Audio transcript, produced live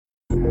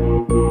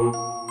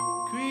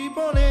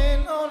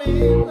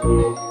How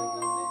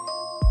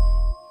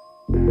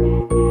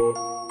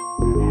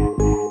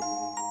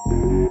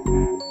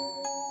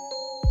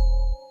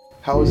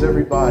is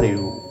everybody?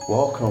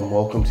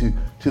 Welcome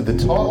to the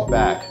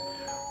Talkback.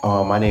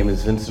 My name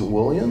is Vincent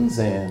Williams,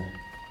 and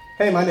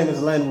hey, my name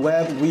is Len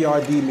Webb. We are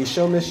the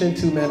Michaud Mission,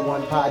 2 Men,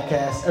 1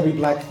 podcast, every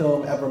black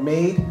film ever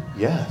made.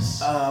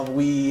 yes,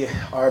 We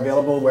are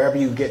available wherever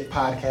you get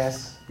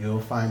podcasts. You'll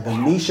find the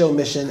Michaud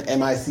Mission,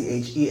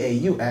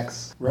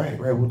 Micheaux. right.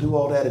 We'll do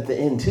all that at the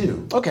end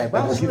too. Okay,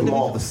 well, we'll give them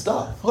all the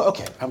stuff. Well,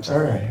 okay, I'm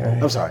sorry. All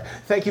right. I'm sorry.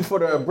 Thank you for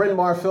the Bryn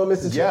Mawr Film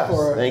Institute. Yes,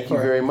 thank you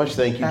very much.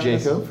 Thank you, having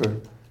us. Jacob, for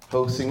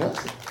hosting us.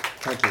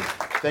 Thank you.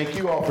 Thank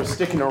you all for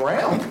sticking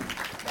around.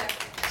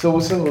 So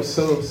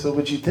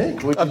what'd you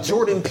think? Of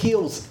Jordan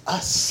Peele's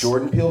Us.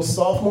 Jordan Peele's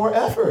sophomore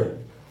effort.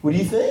 What do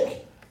you think?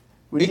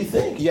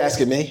 You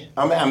asking me?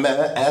 I'm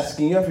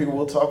asking you. I figure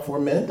we'll talk for a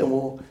minute, and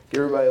we'll get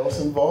everybody else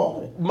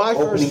involved. My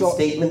Opening first thought,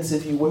 statements,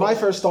 if you will. My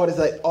first thought is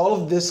that all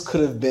of this could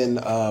have been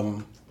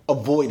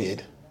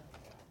avoided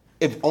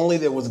if only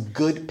there was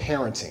good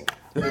parenting.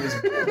 There was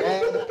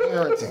bad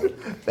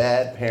parenting.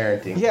 Bad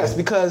parenting. Yes,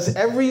 because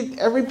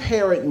every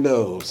parent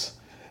knows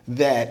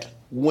that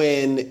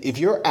if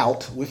you're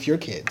out with your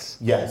kids,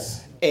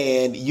 Yes.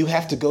 and you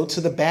have to go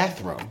to the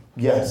bathroom,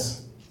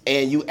 Yes.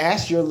 and you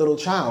ask your little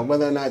child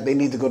whether or not they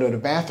need to go to the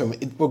bathroom,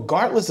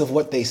 regardless of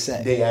what they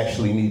say, They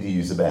actually need to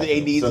use the bathroom.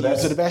 they need to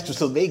use the bathroom,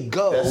 so they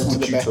go That's to what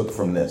the you bathroom. took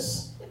from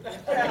this.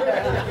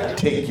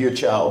 Take your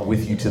child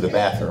with you to the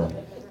bathroom.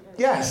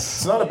 Yes.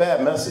 It's not a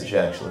bad message,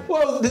 actually.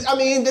 Well, I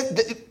mean,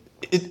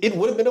 it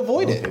would have been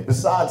avoided. Okay.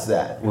 Besides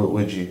that, what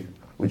would you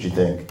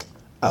think?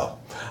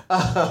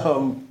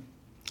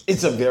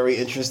 It's a very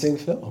interesting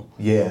film.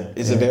 Yeah.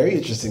 It's a very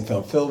interesting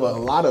film. Filled with a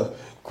lot of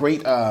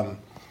great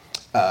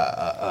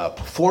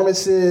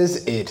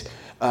performances. It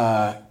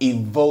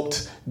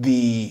evoked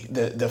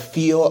the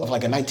feel of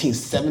like a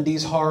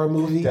 1970s horror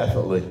movie.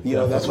 Definitely.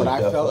 That's what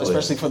I felt, Definitely.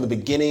 especially from the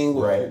beginning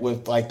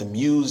with like the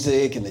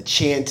music and the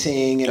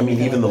chanting. And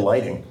even the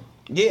lighting.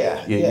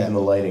 Yeah. Even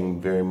the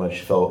lighting very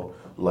much felt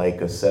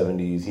like a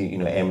 70s,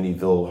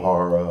 Amityville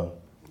horror,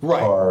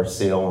 horror,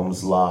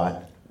 Salem's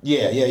Lot.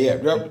 Yeah.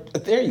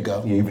 There you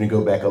go. Yeah, even to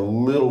go back a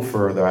little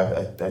further,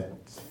 I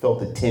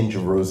felt a tinge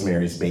of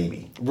Rosemary's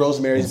Baby.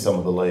 Rosemary's in some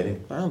of the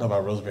lighting. I don't know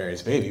about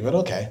Rosemary's Baby, but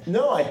okay.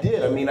 No, I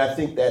did. I mean, I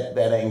think that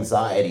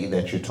anxiety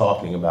that you're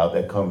talking about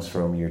that comes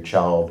from your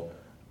child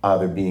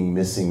either being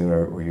missing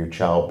or your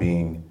child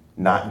being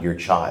not your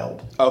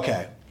child.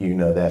 Okay.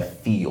 That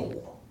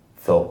feel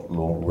felt a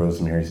little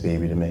Rosemary's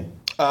Baby to me.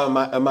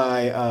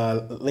 My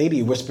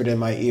lady whispered in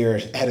my ear,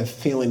 had a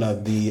feeling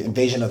of the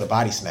Invasion of the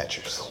Body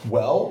Snatchers.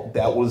 Well,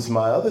 that was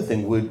my other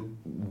thing.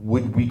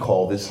 Would we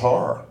call this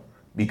horror?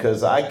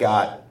 Because I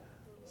got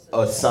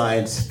a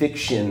science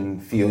fiction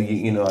feel.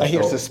 I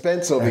hear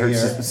suspense over here.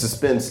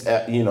 Suspense,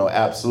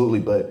 absolutely.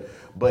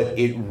 But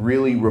it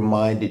really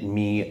reminded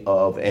me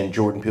of, and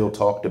Jordan Peele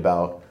talked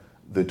about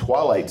the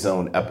Twilight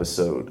Zone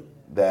episode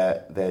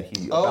that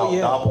he about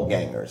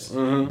doppelgangers.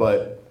 Mm-hmm.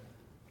 But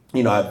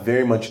I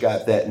very much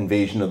got that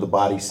Invasion of the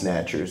Body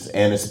Snatchers,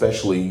 and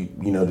especially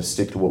to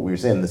stick to what we were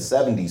saying, the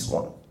 '70s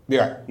one.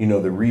 Yeah.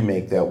 The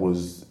remake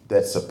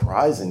that's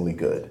surprisingly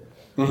good.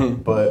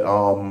 Mm-hmm. But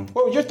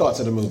what were your thoughts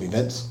of the movie,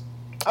 Vince?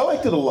 I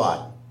liked it a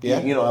lot. Yeah.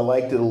 I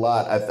liked it a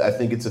lot. I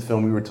think it's a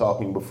film, we were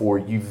talking before,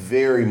 you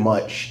very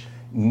much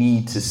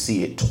need to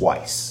see it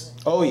twice.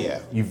 Oh yeah.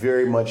 You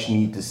very much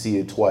need to see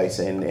it twice,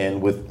 and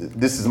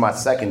this is my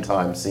second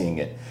time seeing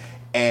it.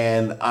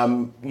 And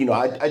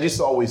I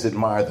just always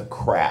admire the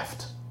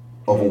craft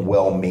of a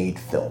well-made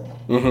film.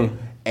 Mm-hmm.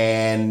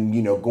 And,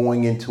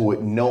 going into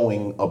it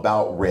knowing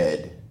about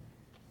Red,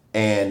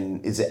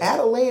 and is it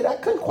Adelaide? I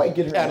couldn't quite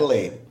get her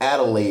name.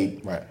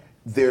 Adelaide. Right.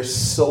 There's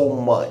so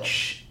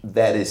much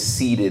that is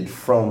seeded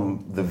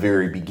from the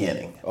very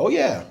beginning. Oh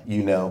yeah.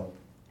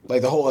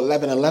 Like the whole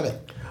 11-11.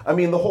 I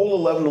mean, the whole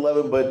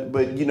 11-11,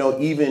 but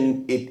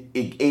even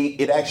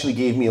it actually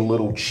gave me a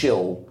little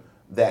chill,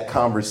 that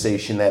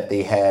conversation that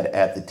they had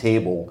at the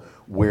table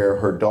where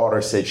her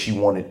daughter said she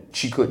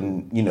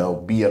couldn't,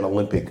 be an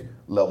Olympic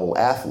level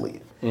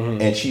athlete.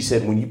 Mm-hmm. And she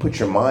said, when you put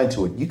your mind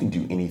to it, you can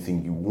do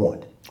anything you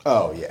want.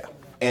 Oh, yeah.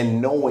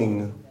 And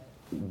knowing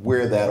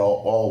where that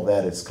all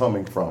that is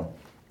coming from.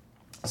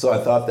 So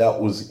I thought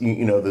that was,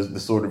 the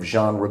sort of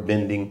genre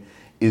bending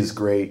is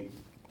great.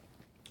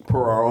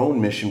 Per our own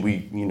mission,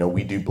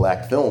 we do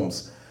black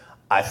films.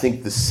 I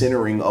think the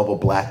centering of a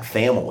black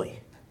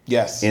family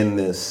in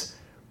this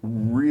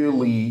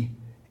really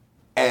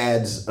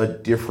adds a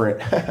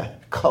different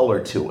color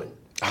to it.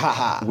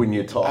 When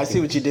you're talking, I see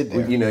what you did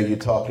there. You're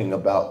talking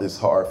about this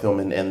horror film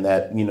and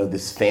that,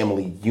 this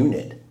family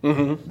unit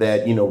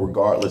that,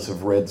 regardless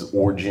of Red's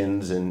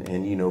origins and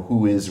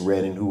who is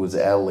Red and who is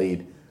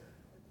Adelaide,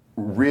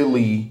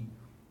 really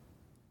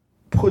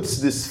puts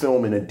this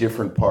film in a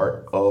different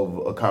part of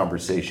a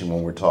conversation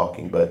when we're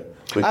talking. But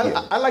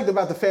yeah. I liked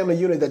about the family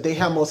unit that they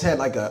almost had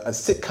like a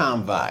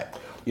sitcom vibe.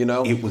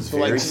 It was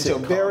very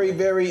sitcom. Very,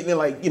 very,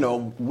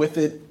 with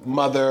it,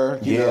 mother,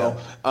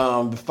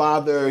 the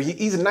father,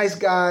 he's a nice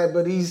guy,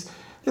 but he's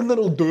a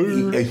little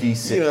dude. He's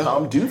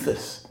sitcom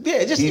doofus.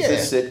 Yeah, just he's a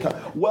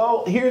sitcom.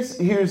 Well, here's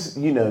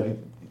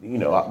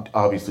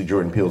obviously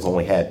Jordan Peele's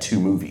only had 2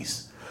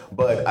 movies,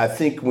 but I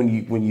think when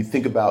you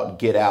think about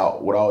Get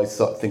Out, what I always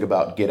think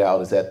about Get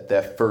Out is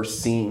that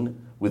first scene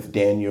with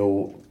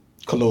Daniel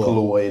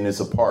Kaluuya in his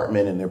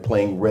apartment, and they're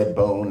playing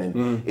Redbone,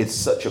 and it's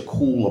such a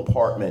cool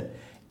apartment.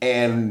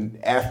 And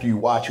after you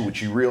watch it,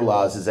 what you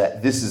realize is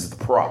that this is the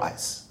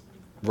prize.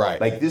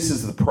 Right. Like, this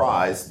is the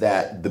prize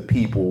that the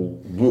people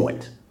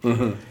want.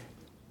 Mm-hmm.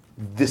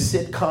 The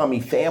sitcom-y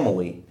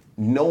family,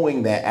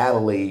 knowing that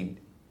Adelaide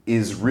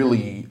is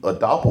really a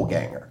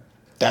doppelganger.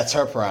 That's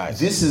her prize.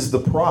 This is the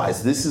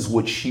prize. This is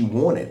what she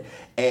wanted.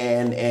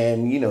 And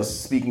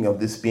speaking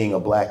of this being a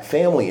black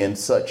family and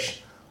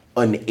such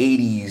an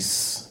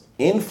 80s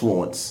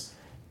influence,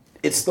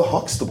 it's the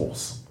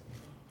Huxtables.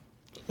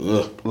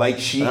 Ugh. I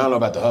don't know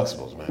about the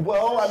Huxtables, man.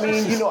 Well, I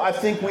mean, I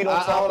think we don't.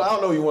 I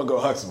don't know if you want to go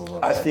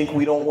Huxtables. I think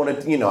we don't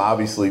want to.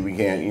 Obviously we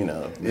can't. You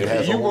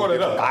brought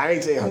it up. I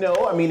ain't saying. No,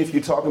 I mean, if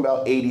you're talking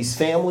about 80s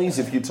families,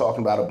 if you're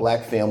talking about a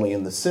black family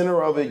in the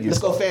center of it, let's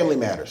go Family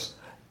Matters.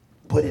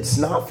 But it's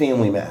not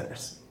Family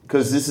Matters,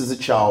 because this is a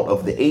child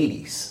of the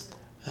 80s.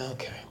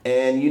 Okay.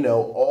 And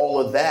all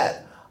of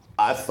that,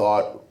 I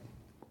thought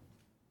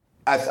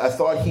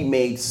he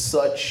made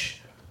such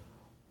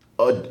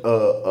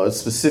a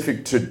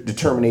specific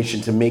determination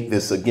to make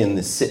this, again,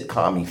 this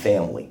sitcom-y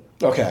family.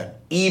 Okay.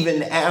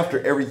 Even after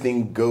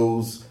everything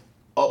goes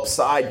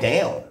upside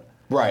down.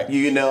 Right.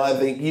 I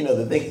think,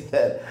 the thing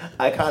that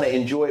I kind of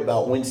enjoy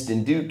about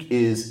Winston Duke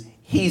is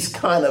he's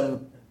kind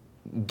of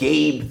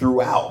Gabe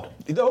throughout.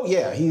 Oh,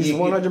 yeah, he's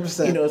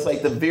 100%. It's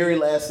like the very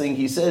last thing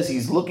he says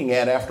he's looking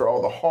at after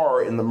all the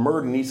horror and the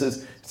murder, and he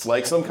says, it's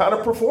like some kind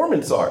of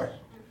performance art.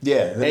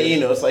 Yeah. And,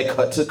 it's like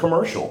cut to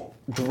commercial.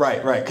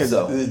 Right, because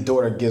the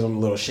daughter gives him a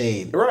little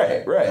shade.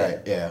 Right,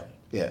 yeah.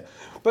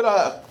 But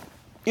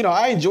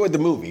I enjoyed the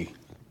movie.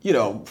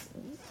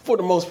 For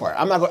the most part.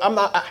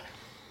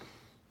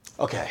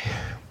 Okay.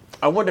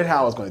 I wondered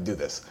how I was going to do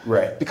this.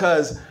 Right.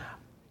 Because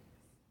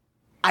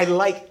I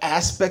like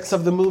aspects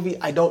of the movie.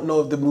 I don't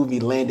know if the movie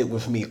landed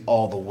with me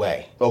all the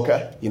way.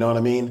 Okay. You know what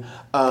I mean?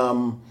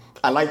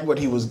 I liked what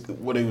he was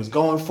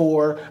going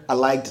for. I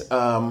liked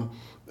the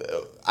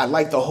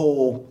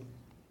whole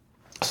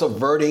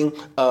subverting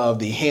of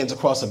the Hands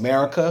Across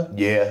America.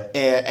 Yeah.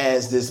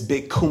 As this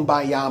big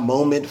kumbaya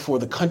moment for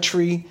the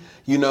country.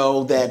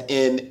 That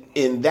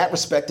in that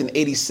respect, in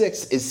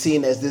 '86, is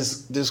seen as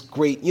this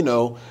great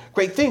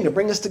thing to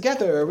bring us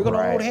together. We're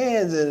gonna hold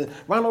hands, and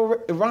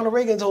Ronald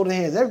Reagan's holding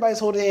hands. Everybody's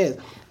holding hands.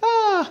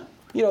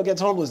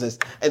 Against homelessness.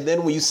 And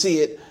then when you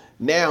see it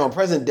now in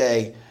present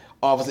day,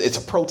 obviously it's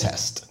a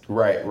protest.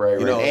 Right.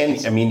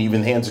 And I mean,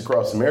 even Hands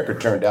Across America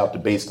turned out to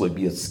basically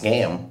be a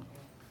scam.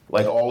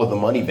 Like, all of the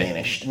money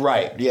vanished.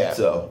 Right. Yeah.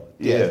 So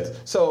yeah.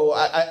 So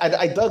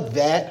I dug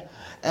that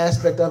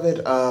aspect of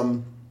it.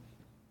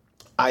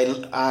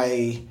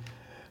 I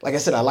like I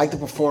said, I like the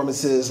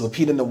performances.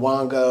 Lupita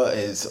Nyong'o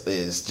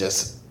is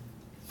just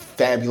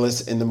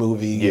fabulous in the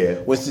movie.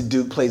 Yeah. Winston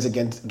Duke plays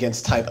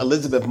against type.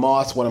 Elizabeth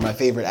Moss, one of my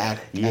favorite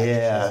actors.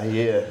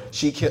 Yeah.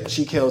 She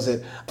kills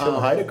it. Tim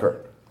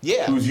Heidecker.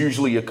 Yeah. Who's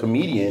usually a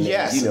comedian.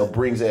 Yes. And,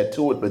 brings that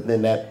to it, but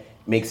then that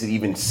makes it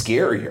even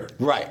scarier.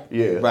 Right.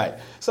 Yeah. Right.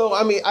 So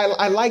I mean,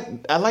 I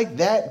like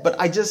that, but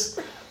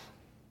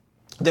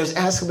there's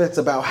aspects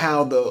about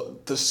how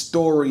the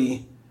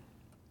story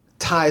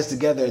ties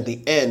together at the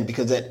end,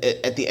 because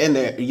at the end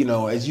there,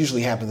 as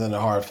usually happens in a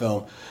horror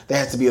film, there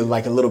has to be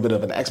like a little bit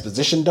of an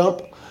exposition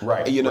dump.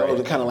 Right.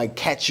 To kind of like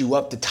catch you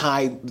up, to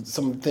tie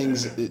some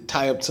things,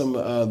 tie up some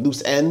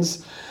loose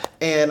ends.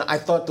 And I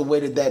thought the way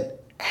that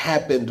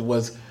happened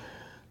was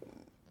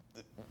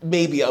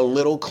maybe a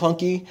little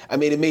clunky. I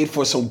mean, it made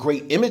for some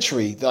great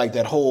imagery, like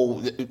that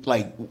whole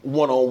like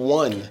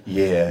one-on-one.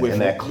 Yeah,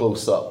 and that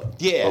close up.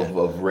 Yeah,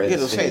 of Red's it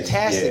was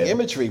fantastic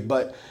imagery,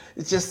 but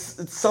it's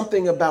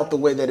something about the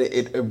way that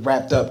it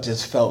wrapped up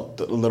just felt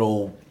a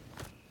little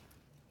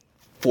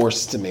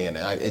forced to me, and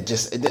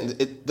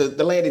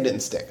the landing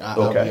didn't stick.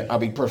 I'll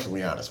be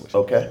perfectly honest with you.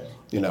 Okay.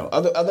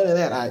 Other than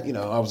that,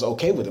 I was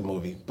okay with the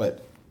movie,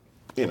 but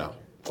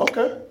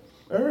Okay.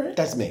 All right.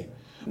 That's me.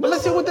 But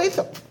let's hear what they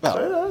thought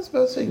about it. I was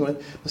about to say,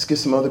 let's get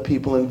some other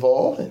people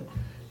involved, and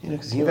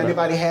because if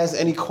anybody has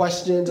any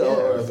questions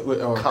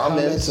or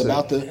comments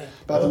about the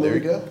movie, there you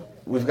go.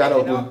 We've got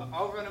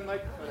I'll run a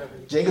microphone.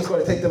 Jacob's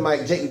going to take the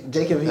mic.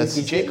 Jacob, he's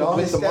taking all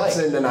his steps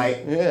in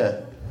tonight.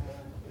 Yeah.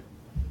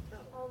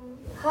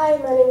 Hi,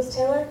 my name is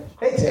Taylor.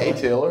 Hey,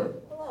 Taylor.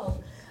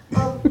 Hello.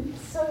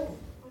 So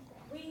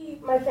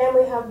my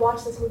family have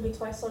watched this movie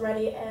twice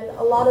already, and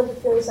a lot of the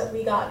feelings that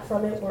we got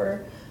from it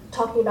were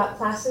talking about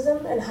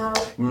classism and how,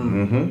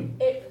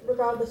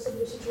 regardless of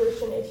your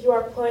situation, if you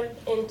are put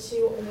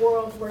into a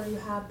world where you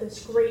have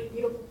this great,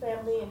 beautiful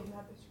family and you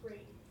have this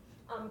great,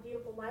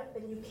 beautiful life,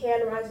 then you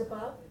can rise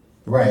above.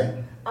 Right.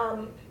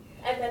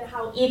 And then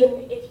how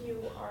even if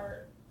you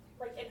are,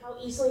 and how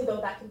easily,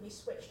 though, that can be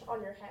switched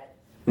on your head,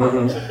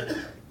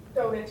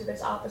 thrown into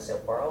this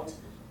opposite world.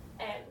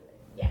 And,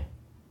 yeah.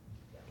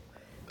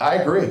 I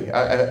agree.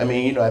 I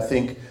mean, I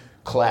think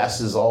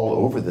class is all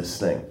over this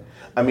thing.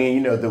 I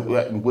mean,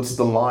 what's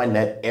the line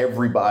that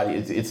everybody?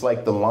 It's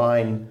like the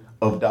line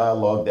of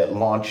dialogue that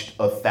launched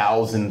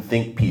 1,000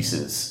 think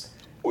pieces.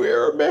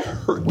 We're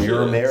Americans.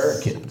 We're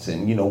Americans,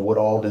 and what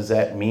all does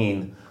that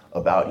mean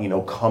about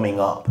coming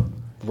up?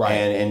 Right.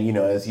 And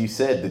as you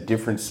said, the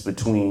difference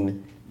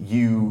between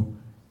you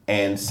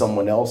and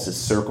someone else's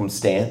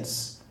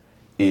circumstance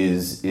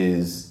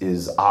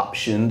is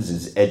options,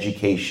 is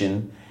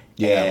education,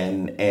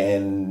 and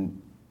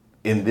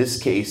in this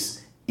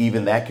case,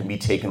 even that can be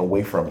taken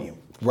away from you.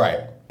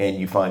 Right. And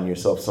you find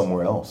yourself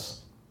somewhere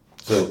else.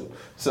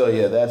 So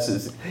yeah, that's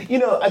just,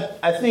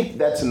 I think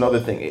that's another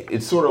thing.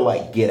 It's sort of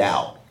like Get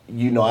Out.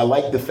 I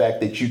like the fact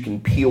that you can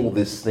peel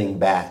this thing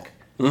back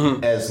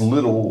as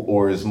little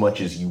or as much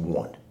as you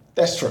want.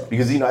 That's true.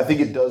 Because, I think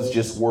it does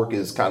just work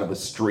as kind of a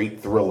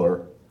straight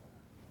thriller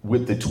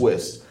with the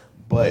twist,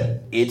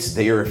 but it's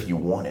there if you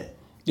want it.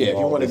 Yeah, if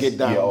you want to get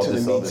down to the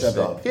meat of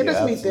it. Yeah,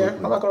 there's meat there.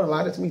 I'm not going to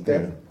lie, there's meat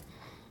there.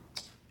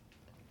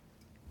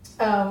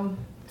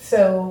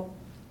 So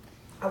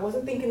I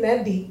wasn't thinking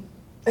that deep,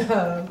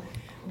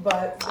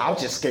 but I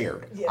was just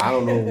scared. Yeah. I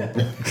don't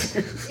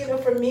know.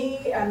 For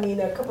me, I mean,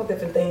 a couple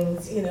different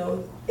things.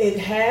 It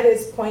had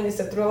its point. It's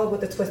a thriller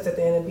with a twist at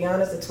the end. And to be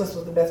honest, the twist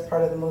was the best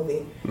part of the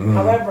movie.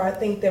 However, I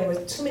think there was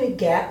too many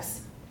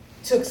gaps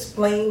to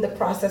explain the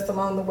process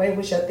along the way,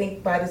 which I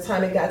think by the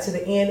time it got to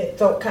the end, it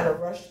felt kind of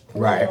rushed.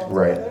 Right.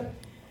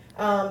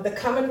 The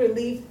comic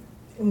relief,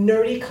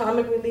 nerdy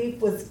comic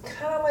relief, was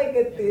kind of like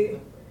at the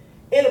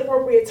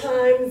inappropriate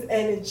times,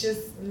 and it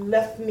just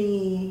left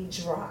me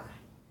dry.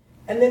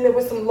 And then there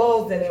was some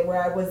lulls in it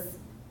where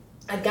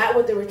I got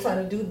what they were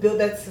trying to do, build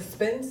that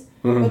suspense,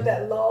 but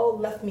that lull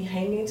left me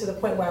hanging to the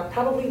point where I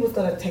probably was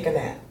going to take a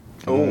nap.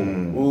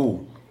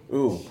 Ooh.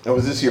 And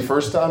was this your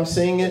first time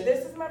seeing it?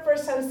 This is my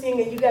first time seeing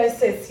it. You guys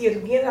said see it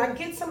again. I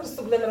get some of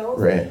the subliminals,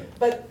 right?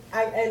 But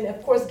and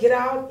of course, Get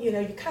Out. You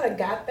kind of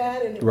got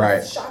that, and it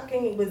was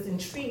shocking. It was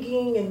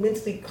intriguing and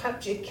mentally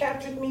it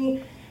captured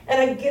me.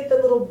 And I get the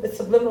little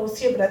subliminals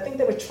here, but I think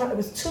they were trying. It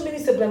was too many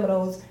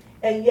subliminals,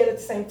 and yet at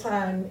the same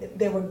time,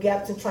 there were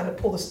gaps in trying to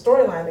pull the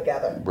storyline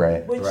together.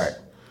 Right. Which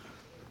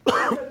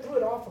threw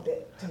it off a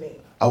bit to me.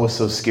 I was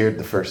so scared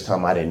the first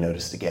time I didn't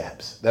notice the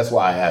gaps. That's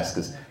why I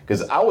asked,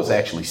 because I was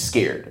actually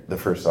scared the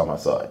first time I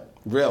saw it.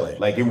 Really?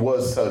 Like it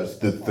was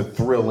the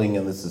thrilling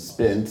and the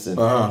suspense and.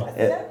 I thought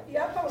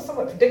it was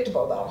somewhat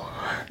predictable though.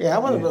 Yeah, I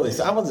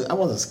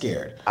wasn't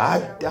scared. I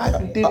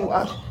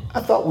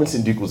thought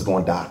Winston Duke was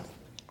going to die.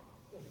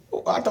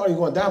 I thought he was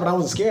going to die, but I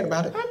wasn't scared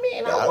about it. I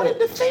mean, I wanted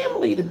the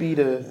family to be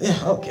the...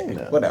 Yeah, okay,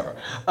 whatever.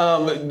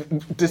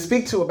 To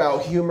speak to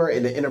about humor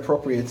in the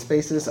inappropriate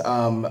spaces,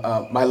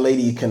 my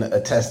lady can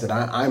attest that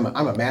I'm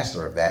a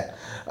master of that.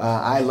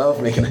 I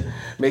love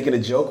making a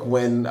joke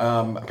when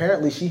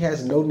apparently she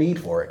has no need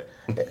for it.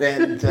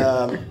 And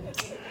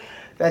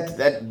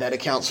that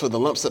accounts for the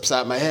lumps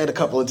upside my head a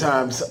couple of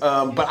times.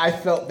 But I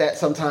felt that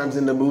sometimes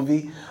in the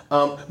movie.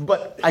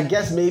 But I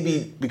guess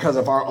maybe because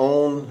of our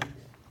own...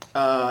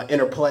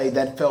 interplay,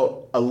 that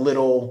felt a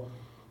little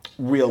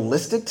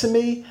realistic to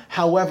me.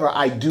 However,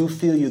 I do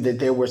feel you that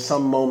there were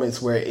some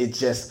moments where it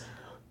just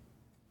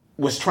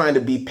was trying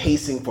to be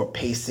pacing for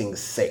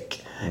pacing's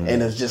sake.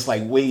 And it's just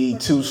like way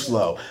too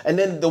slow. And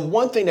then the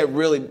one thing that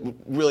really,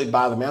 really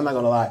bothered me, I'm not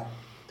gonna lie,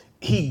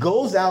 he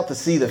goes out to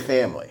see the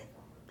family.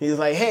 He's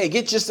like, hey,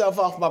 get yourself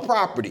off my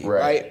property,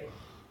 right?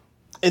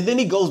 And then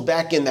he goes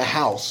back in the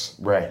house.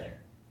 Right.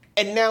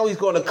 And now he's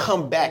going to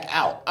come back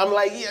out. I'm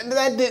like, yeah,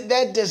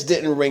 that just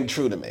didn't ring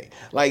true to me.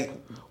 Like,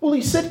 well,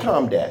 he's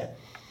sitcom dad.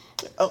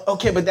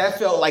 Okay, but that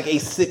felt like a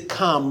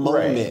sitcom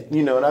moment.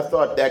 Right. And I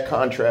thought that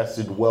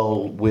contrasted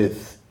well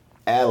with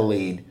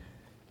Adelaide.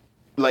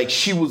 Like,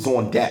 she was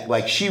on deck.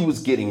 Like, she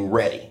was getting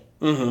ready.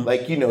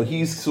 Like,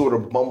 he's sort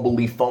of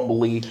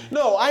fumbly.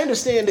 No, I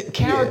understand it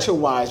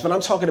character-wise, but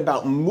I'm talking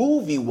about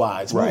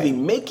movie-wise,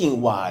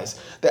 movie-making-wise,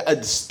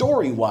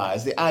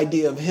 story-wise, the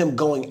idea of him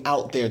going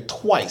out there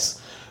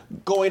twice.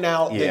 Going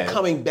out, then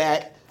coming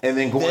back, and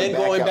then going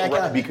back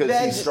out because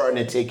he's starting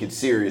to take it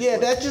seriously. Yeah,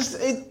 that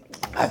just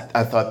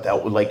I thought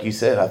that was, like you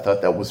said, I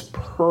thought that was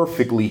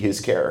perfectly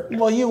his character.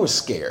 Well, you were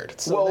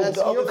scared. So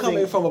you're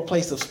coming from a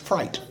place of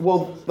fright.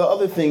 Well, the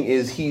other thing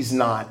is he's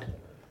not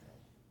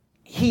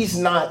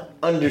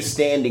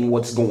understanding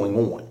what's going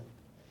on.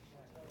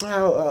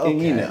 Oh,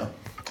 okay. And,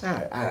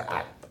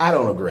 I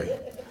don't agree.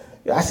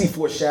 I see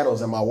 4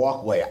 shadows in my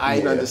walkway. I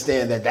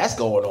understand that that's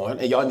going on,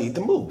 and y'all need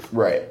to move.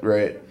 Right.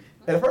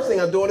 And the first thing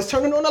I'm doing is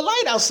turning on the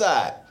light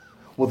outside.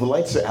 Well, the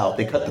lights are out.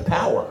 They cut the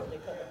power.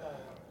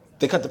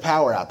 They cut the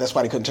power out. That's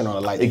why they couldn't turn on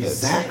the light.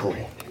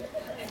 Exactly.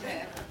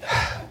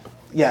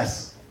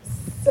 Yes.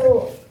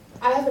 So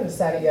I haven't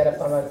decided yet if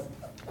I'm a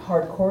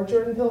hardcore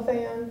Jordan Peele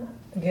fan.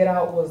 Get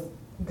Out was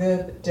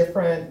good,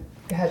 different,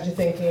 had you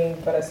thinking,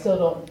 but I still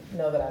don't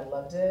know that I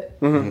loved it.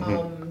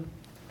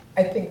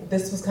 I think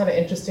this was kind of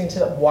interesting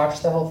to watch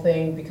the whole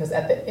thing because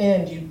at the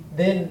end,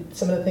 then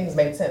some of the things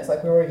made sense.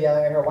 Like we were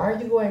yelling at her, "Why are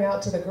you going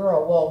out to the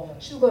girl?" Well,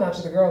 she was going out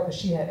to the girl because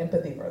she had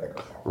empathy for the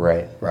girl.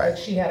 Right. Like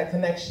she had a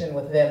connection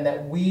with them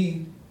that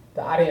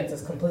the audience,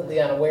 is completely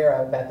unaware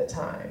of at the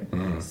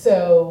time.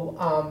 So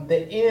the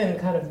end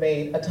kind of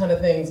made a ton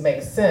of things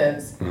make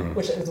sense,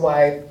 which is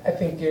why I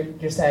think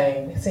you're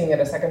saying seeing it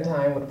a second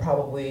time would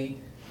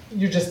probably.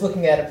 You're just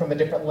looking at it from a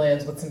different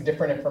lens with some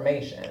different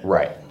information.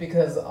 Right.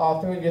 Because all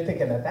through it, you're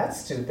thinking that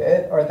that's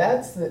stupid or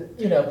that's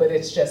but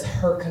it's just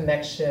her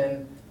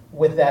connection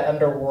with that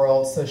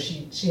underworld. So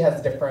she has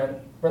a different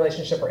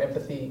relationship or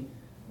empathy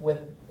with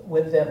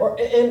them.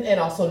 And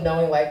also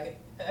knowing, like,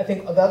 I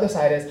think the other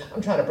side is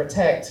I'm trying to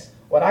protect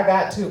what I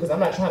got too, because I'm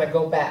not trying to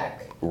go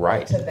back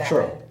to that.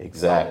 Sure.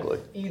 Exactly.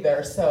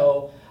 Either.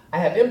 So I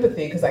have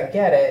empathy because I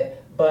get it.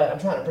 But I'm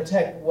trying to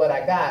protect what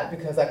I got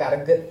because I got a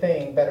good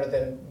thing better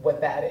than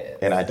what that is.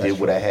 And I did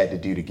what I had to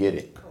do to get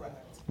it. Correct.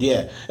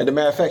 Yeah. And the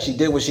matter of fact, she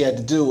did what she had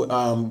to do.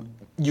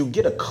 You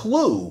get a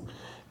clue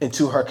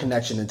into her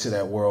connection into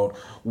that world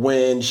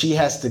when she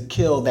has to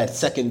kill that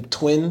second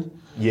twin.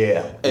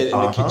 Yeah. In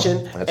the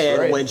kitchen. That's and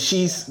right. when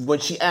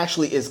she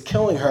actually is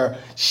killing her,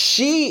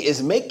 she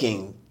is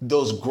making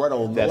those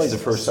gruntle noises. That's the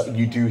first time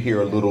you do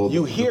hear a little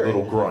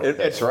grunt.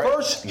 At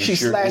first, she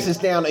slashes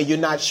down and you're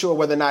not sure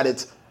whether or not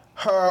it's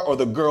her or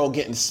the girl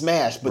getting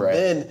smashed, but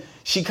then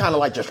she kind of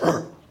like just,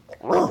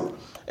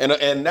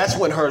 and that's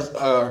when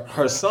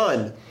her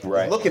son is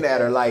looking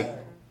at her like,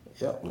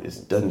 yep,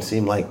 it doesn't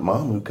seem like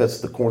Mom who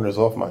cuts the corners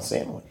off my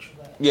sandwich.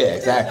 Yeah,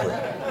 exactly.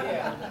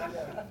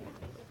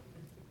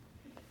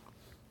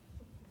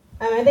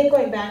 I think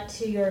going back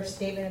to your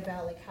statement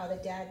about like how the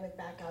dad went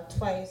back out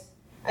twice,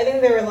 I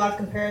think there were a lot of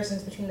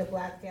comparisons between the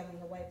black family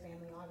and the white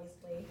family.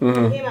 Obviously,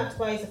 he came out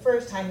twice. The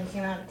first time he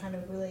came out kind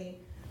of really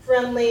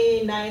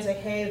friendly, nice, like,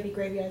 hey, it'd be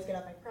great if you guys get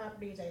off my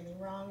property, is anything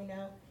wrong,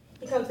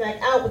 He comes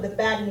back out with the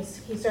bat and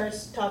he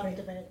starts talking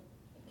differently,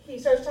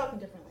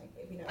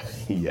 if you know.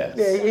 Yes.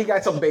 Yeah, he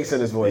got some bass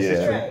in his voice.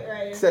 Yeah.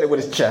 Right. Said it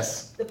with his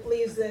chest. The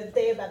police, the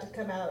day about to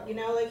come out,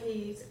 like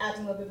he's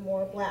acting a little bit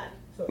more black,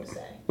 so to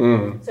say.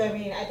 So, I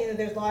mean, I think that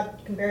there's a lot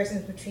of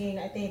comparisons between,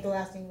 I think the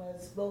last thing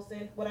was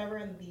Wilson, whatever,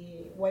 and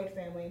the white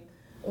family,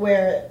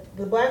 where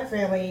the black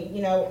family,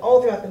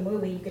 all throughout the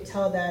movie, you could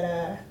tell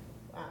that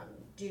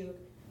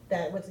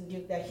Winston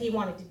Duke, that he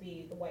wanted to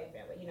be the white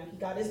family. He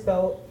got his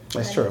boat.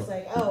 That's true. He's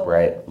like, oh,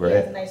 right. He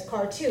has a nice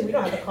car too. We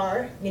don't have a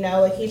car.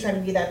 Like he's trying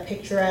to be that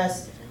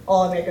picturesque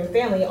all-American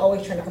family,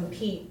 always trying to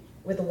compete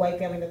with the white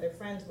family that they're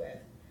friends with.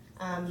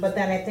 But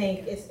then I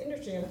think it's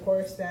interesting, of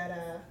course,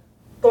 that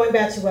going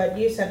back to what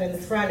you said in the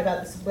front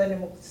about the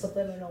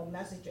subliminal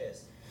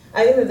messages,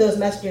 I think that those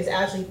messages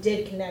actually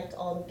did connect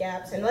all the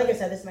gaps. And like I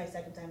said, this is my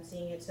second time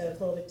seeing it, so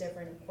it's a little bit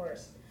different, of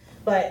course.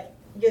 But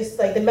just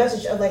like the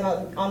message of like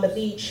on the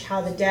beach,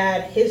 how the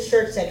dad, his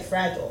shirt said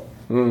fragile.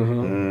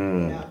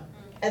 And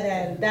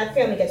then that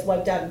family gets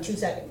wiped out in 2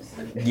 seconds.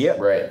 Yep.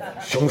 Right.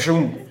 Shoom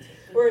shoom.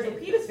 Whereas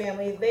Lupita's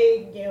family,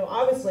 they,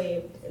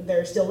 obviously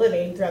they're still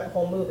living throughout the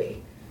whole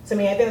movie. So I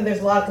mean, I think that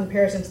there's a lot of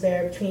comparisons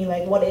there between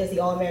like what is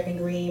the all-American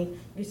dream.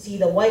 You see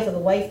the wife of the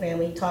white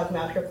family talking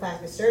about her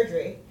plastic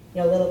surgery.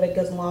 A little bit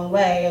goes a long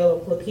way.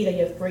 Oh, Lupita,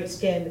 you have great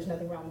skin. There's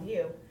nothing wrong with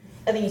you.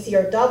 And then you see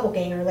her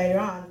doppelganger later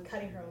on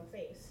cutting her own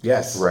face.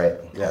 Yes. Right.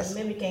 Yes.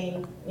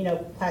 Mimicking,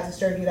 plastic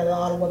surgery that a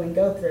lot of women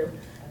go through.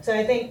 So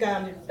I think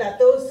that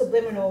those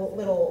subliminal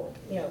little,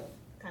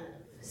 kind of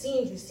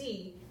scenes you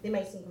see, they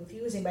might seem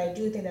confusing, but I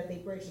do think that they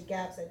bridge the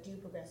gaps that do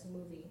progress the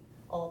movie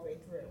all the way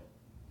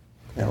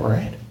through. All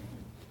right.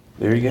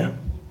 There you go.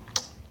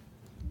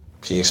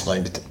 She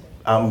explained it.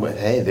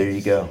 Hey, there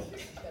you go.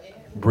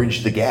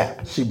 Bridge the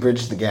gap. She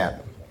bridged the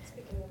gap.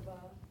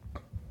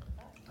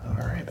 All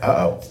right.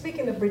 Uh-oh.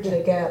 Speaking of bridging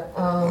the gap,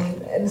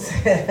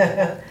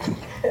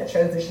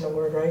 transitional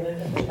word,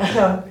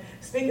 right?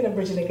 Speaking of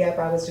bridging the gap,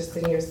 I was just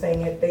sitting here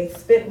saying that they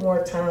spent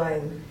more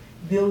time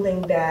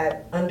building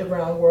that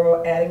underground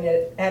world, adding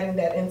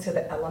that into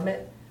the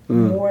element,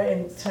 more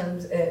in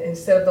terms,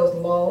 instead of those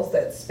lulls,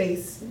 that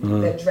space,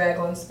 that drag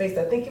on space.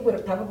 I think it would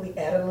have probably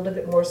added a little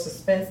bit more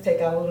suspense,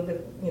 take out a little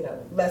bit,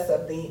 less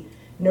of the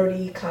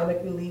nerdy comic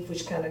relief,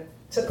 which kind of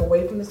took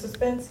away from the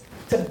suspense,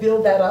 to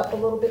build that up a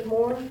little bit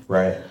more.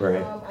 Right.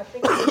 I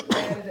think it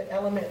added an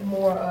element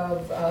more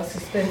of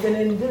suspense, and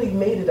it really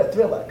made it a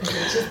thriller, because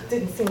it just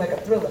didn't seem like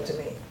a thriller to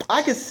me.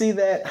 I could see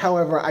that.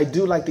 However, I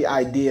do like the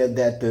idea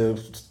that the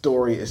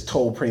story is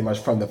told pretty much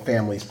from the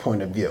family's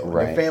point of view.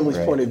 Right, the family's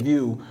point of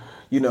view,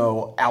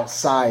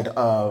 outside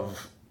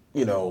of,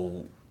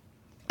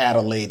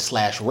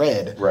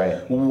 Adelaide/Red,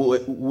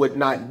 would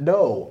not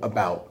know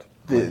about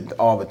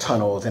all the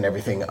tunnels and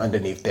everything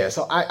underneath there.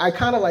 So I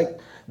kind of like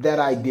that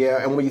idea.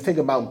 And when you think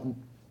about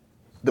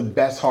the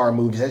best horror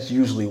movies, that's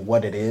usually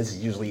what it is. It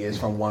usually is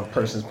from one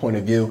person's point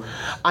of view.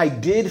 I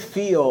did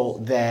feel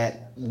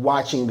that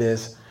watching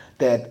this,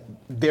 that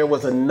there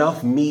was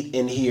enough meat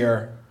in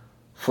here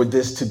for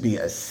this to be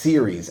a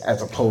series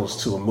as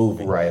opposed to a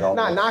movie. Right.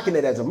 Not knocking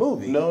it as a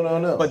movie.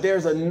 No. But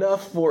there's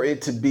enough for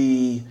it to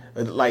be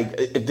like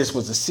if this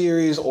was a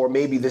series, or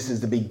maybe this is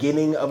the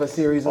beginning of a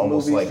series of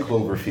Almost movies. like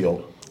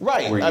Cloverfield.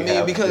 Right. where you I mean,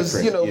 have because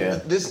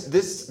different-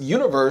 this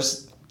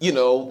universe,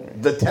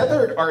 the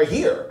tethered are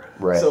here,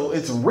 Right. so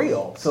it's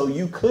real. So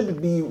you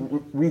could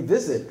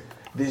revisit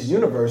this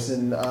universe,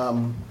 and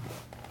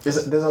there's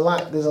a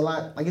lot.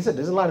 Like you said,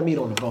 there's a lot of meat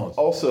on the bones.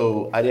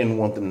 Also, I didn't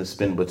want them to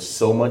spend but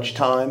so much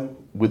time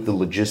with the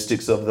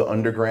logistics of the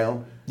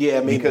underground. Yeah,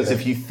 maybe because that.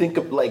 if you think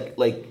of like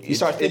You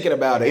start thinking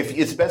about it. if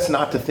it's best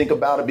not to think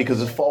about it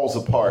because it falls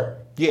apart.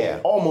 Yeah.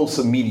 almost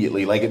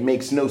immediately. Like it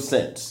makes no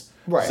sense.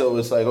 Right. So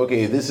it's like,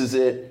 okay, this is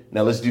it.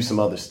 Now let's do some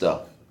other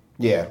stuff.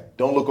 Yeah.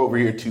 Don't look over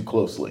here too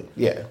closely.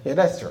 Yeah,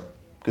 that's true.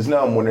 Because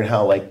now I'm wondering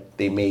how like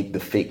they made the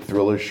fake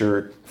Thriller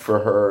shirt for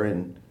her,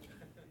 and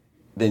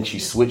then she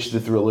switched the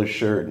Thriller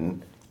shirt,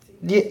 and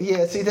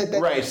Yeah. See that?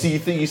 right. So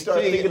you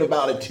start thinking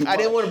about it too much. I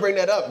didn't want to bring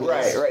that up.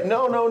 Right.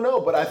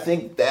 No. But I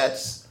think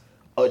that's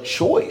a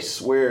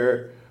choice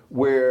where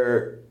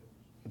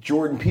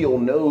Jordan Peele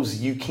knows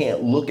you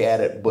can't look at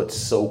it but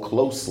so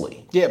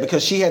closely. Yeah,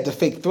 because she had the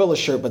fake Thriller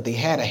shirt, but they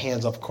had a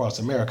Hands Off Across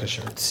America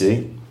shirt.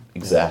 See?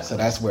 Exactly. So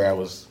that's where I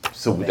was.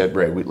 So with that,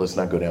 right, let's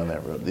not go down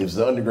that road. There's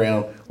the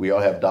underground. We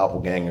all have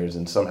doppelgangers,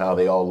 and somehow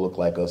they all look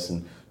like us,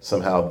 and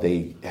somehow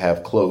they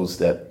have clothes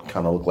that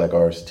kind of look like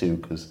ours too,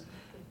 because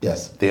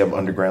Yes. they have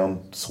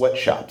underground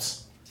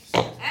sweatshops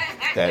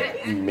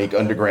that make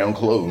underground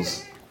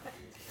clothes.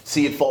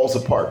 See, it falls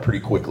apart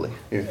pretty quickly.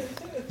 Yeah.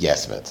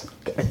 Yes, Vince.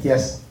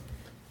 Yes.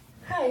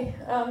 Hi.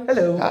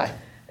 Hello. Hi.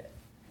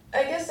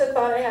 I guess a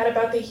thought I had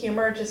about the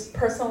humor, just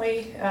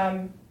personally,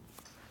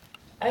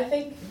 I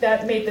think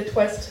that made the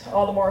twist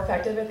all the more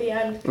effective at the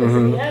end. Because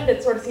at the end,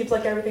 it sort of seems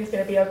like everything's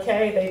going to be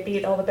okay. They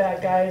beat all the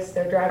bad guys.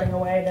 They're driving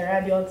away in their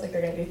ambulance, like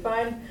they're going to be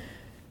fine.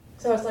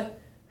 So I was like,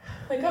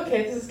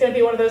 okay, this is going to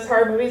be one of those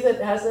horror movies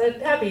that has a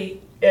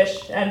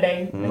happy-ish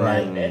ending, and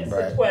then it's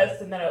a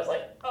twist, and then I was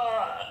like,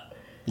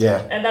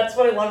 Yeah. And that's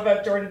what I love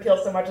about Jordan Peele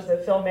so much as a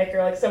filmmaker.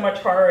 Like, so much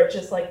horror, it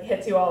just like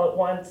hits you all at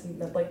once, and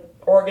like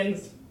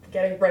organs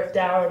getting ripped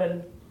out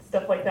and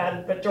stuff like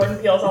that. But Jordan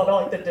Peele's all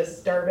about like the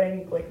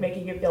disturbing, like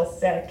making you feel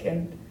sick,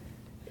 and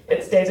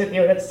it stays with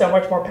you, and it's so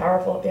much more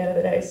powerful at the end of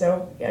the day.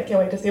 So yeah, I can't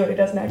wait to see what he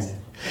does next.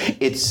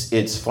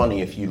 It's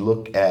funny if you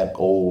look at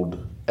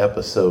old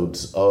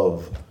episodes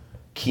of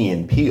Key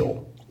and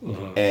Peele,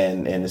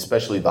 and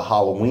especially the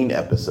Halloween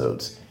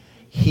episodes,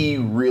 he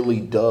really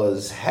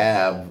does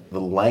have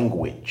the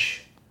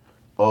language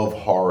of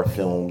horror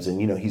films, and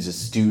he's a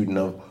student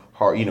of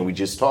horror. We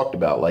just talked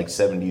about like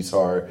 70s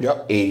horror,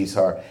 80s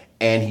horror,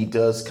 and he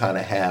does kind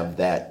of have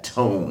that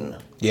tone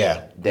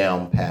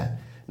down pat.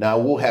 Now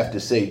I will have to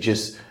say,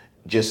 just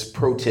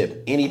pro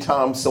tip,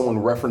 anytime someone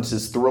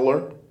references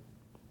Thriller,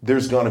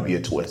 there's gonna be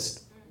a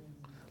twist.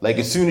 Like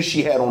as soon as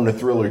she had on the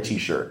Thriller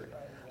t-shirt,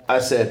 I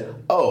said,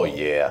 oh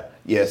yeah,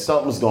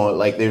 something's going,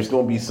 like there's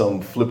going to be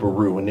some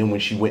flipperoo. And then when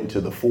she went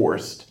into the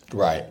forest,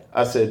 Right.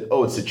 I said,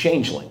 oh, it's a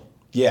changeling.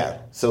 Yeah.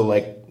 So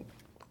like,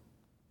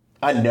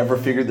 I never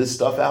figured this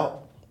stuff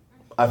out.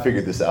 I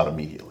figured this out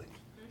immediately.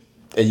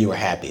 And you were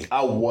happy.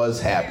 I was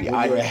happy. You were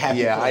a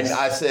happy place.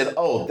 I said,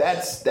 oh,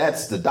 that's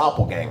the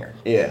doppelganger.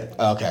 Yeah.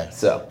 Okay.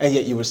 So. And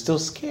yet you were still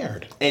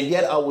scared. And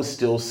yet I was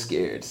still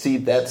scared. See,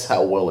 that's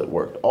how well it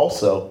worked.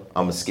 Also,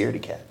 I'm a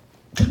scaredy cat.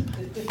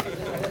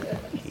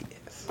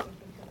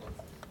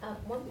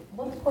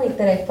 One point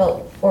that I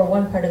felt, or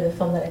one part of the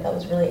film that I thought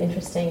was really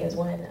interesting is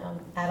when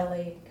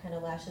Adelaide kind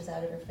of lashes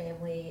out at her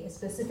family,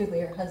 specifically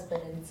her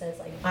husband, and says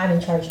like, I'm in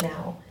charge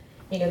now.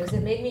 Because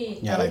it made me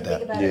Yeah, I like think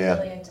that. about it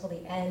really until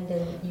the end,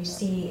 and you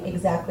see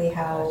exactly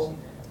how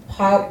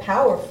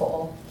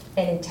powerful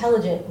and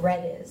intelligent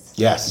Red is.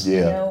 Yes.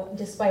 Yeah.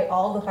 Despite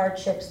all the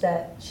hardships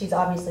that she's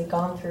obviously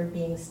gone through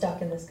being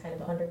stuck in this kind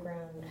of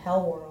underground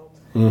hell world,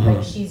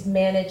 like she's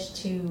managed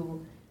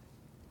to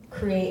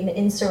create an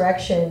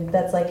insurrection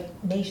that's like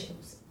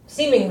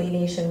seemingly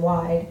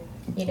nationwide,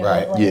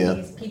 Right. of like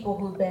these people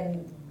who've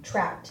been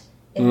trapped.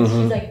 And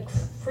she's like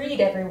freed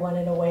everyone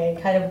in a way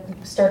and kind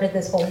of started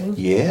this whole movement.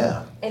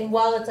 Yeah. And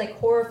while it's like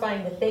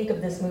horrifying to think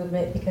of this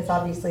movement because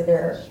obviously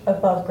they're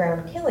above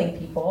ground killing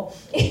people,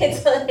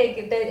 it's like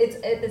it's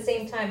at the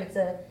same time it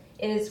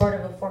is sort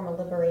of a form of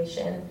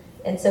liberation.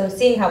 And so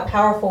seeing how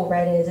powerful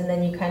Red is, and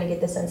then you kind of get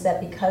the sense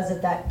that because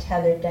of that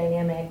tethered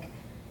dynamic,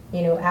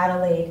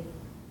 Adelaide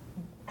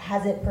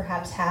hasn't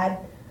perhaps had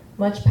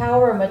much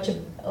power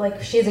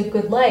or she has a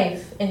good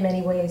life in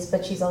many ways,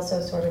 but she's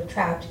also sort of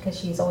trapped because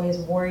she's always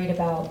worried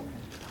about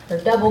her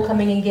double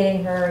coming and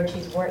getting her, and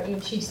she's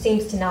worried. She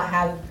seems to not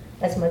have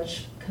as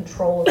much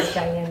control of the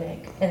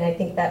dynamic, and I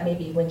think that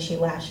maybe when she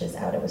lashes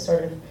out, it was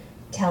sort of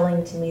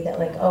telling to me that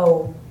like,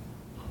 oh,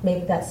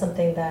 maybe that's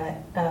something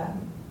that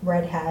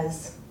Red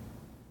has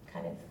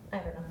kind of, I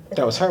don't know.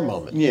 That was her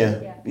moment.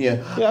 Yeah.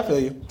 Yeah, I feel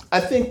you. I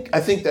think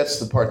that's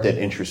the part that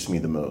interests me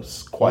the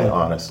most, quite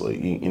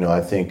honestly. I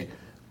think,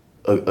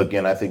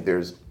 again, I think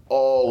there's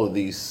all of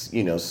these,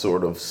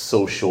 sort of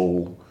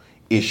social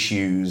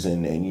issues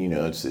and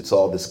it's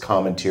all this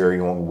commentary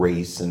on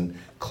race and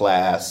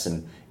class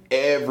and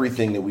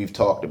everything that we've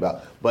talked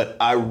about. But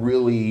I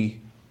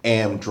really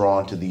am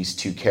drawn to these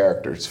two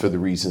characters for the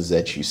reasons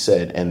that you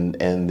said,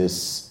 and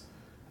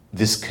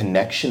this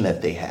connection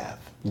that they have.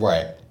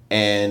 Right.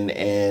 And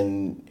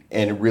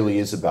it really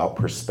is about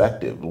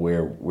perspective,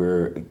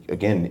 where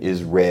again,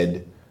 is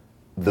Red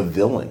the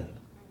villain?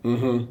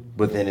 Mm-hmm.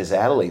 But then is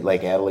Adelaide,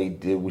 like Adelaide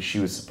did what she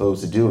was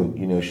supposed to do, and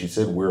you know, she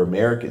said we're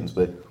Americans,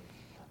 but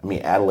I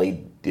mean,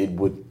 Adelaide did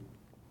what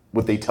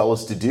they tell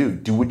us to do.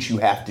 Do what you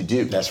have to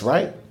do. That's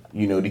right.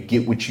 You know, to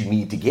get what you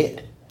need to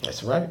get.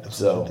 That's right. That's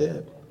So- what she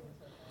did.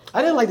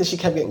 I didn't like that she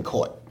kept getting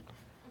caught.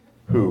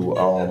 Who?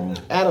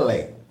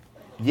 Adelaide.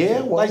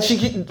 Yeah. Well,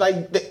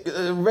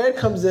 Red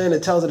comes in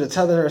and tells her to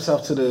tether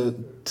herself to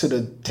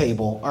the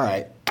table. All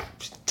right,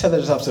 tether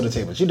herself to the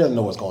table. She doesn't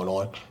know what's going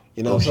on.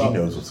 You know, she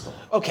knows what's going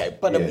on. Okay,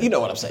 but Yeah. you know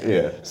what I'm saying.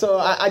 Yeah. So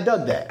I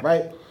dug that,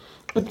 right?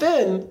 But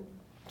then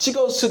she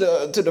goes to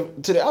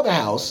the other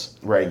house.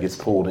 Right, gets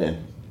pulled in.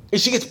 And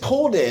she gets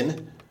pulled in,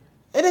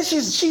 and then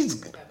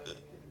she's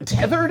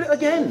tethered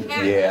again.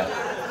 Yeah.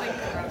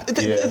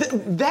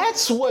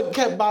 That's what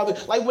kept bothering.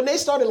 Like when they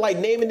started like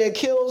naming their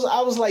kills,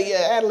 I was like,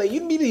 "Yeah, Adelaide,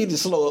 you need to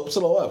slow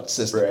up,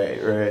 sister."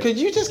 Right.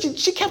 Because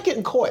she kept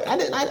getting caught. I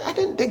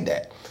didn't dig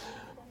that.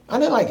 I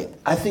didn't like it.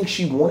 I think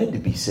she wanted to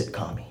be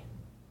sitcom-y.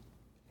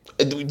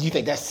 Do you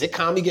think that's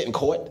sitcom-y getting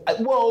caught?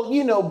 Well,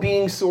 you know,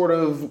 being sort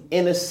of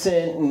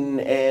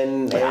innocent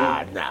and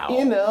no.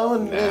 you know,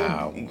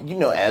 No. and you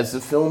know, as the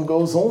film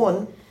goes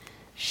on,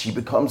 she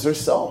becomes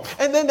herself.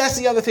 And then that's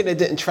the other thing that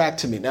didn't track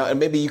to me. Now, and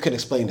maybe you can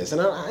explain this. And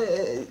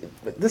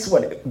this is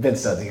what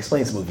Vince does. He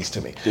explains movies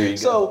to me. There you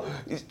so,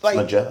 go. like,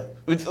 my job.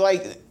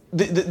 like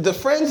the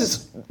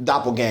friends'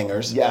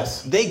 doppelgangers.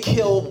 Yes. They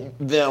kill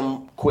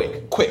them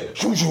quick.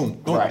 Zoom, zoom,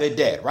 boom, Right. they're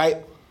dead, right?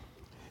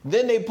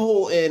 Then they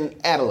pull in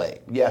Adelaide.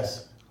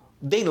 Yes.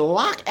 They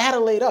lock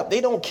Adelaide up. They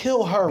don't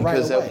kill her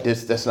Because right away.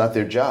 that's not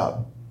their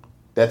job.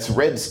 That's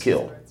Red's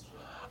kill.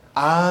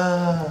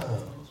 Ah.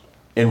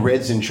 And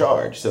Red's in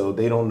charge, so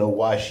they don't know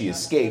why she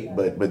escaped,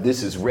 but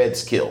this is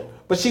Red's kill.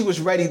 But she was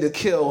ready to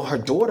kill her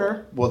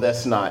daughter. Well,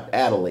 that's not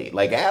Adelaide.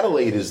 Like,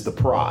 Adelaide is the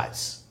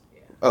prize.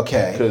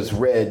 Okay. Because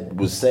Red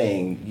was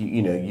saying,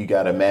 you know, you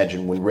got to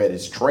imagine when Red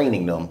is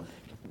training them,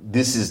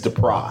 this is the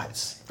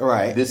prize.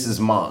 Right. This is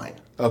mine.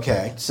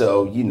 Okay.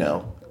 So, you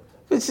know.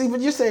 But see,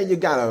 but you're saying you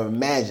gotta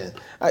imagine.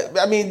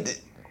 I mean,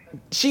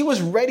 she was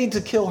ready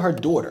to kill her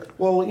daughter.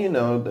 Well, you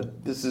know,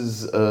 this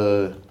is,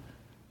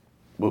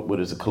 what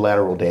is it,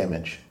 collateral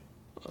damage.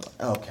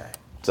 Okay.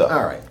 So,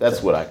 all right.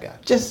 That's what I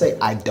got. Just say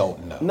I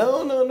don't know.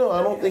 No.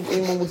 I don't think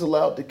anyone was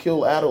allowed to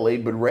kill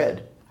Adelaide but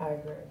Red. I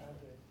agree.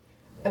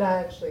 And I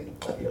actually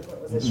thought your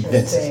point was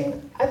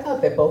interesting. I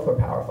thought they both were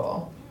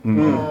powerful.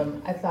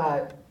 I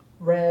thought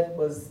Red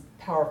was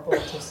powerful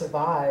to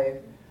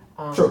survive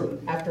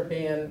True. after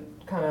being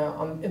kind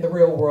of in the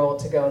real world,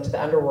 to go into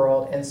the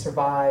underworld and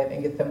survive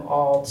and get them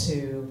all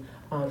to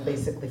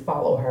basically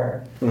follow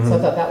her. So I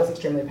thought that was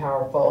extremely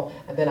powerful.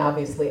 And then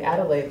obviously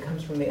Adelaide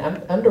comes from the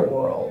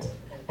underworld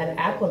and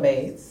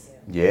acclimates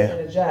and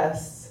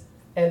adjusts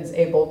and is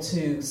able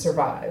to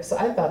survive. So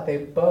I thought they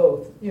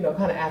both, you know,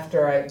 kind of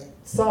after I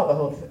saw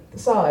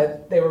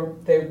it,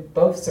 they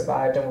both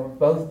survived and were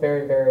both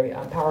very, very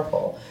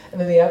powerful.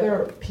 And then the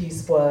other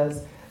piece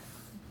was,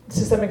 to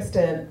some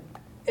extent,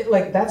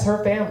 that's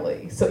her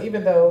family. So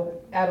even though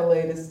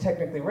Adelaide is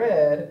technically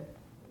Red,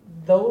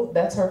 though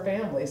that's her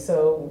family.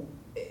 So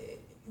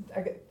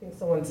I think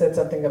someone said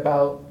something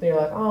about, they're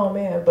like, oh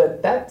man,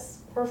 but that's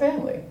her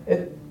family.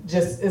 It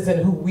just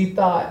isn't who we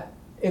thought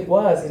it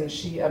was, and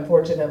she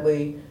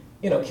unfortunately,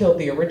 you know, killed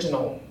the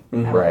original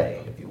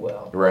Adelaide, if you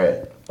will.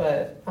 Right.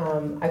 But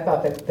I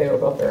thought that they were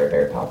both very,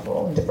 very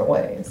powerful in different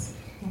ways.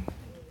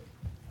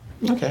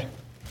 Okay.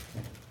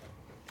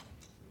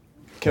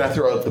 Can I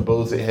throw out the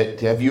bows?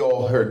 Have you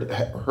all heard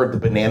the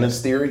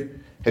bananas theory?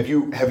 Have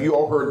you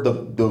all heard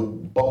the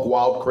buck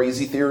wild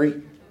crazy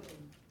theory?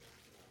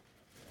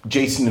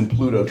 Jason and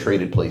Pluto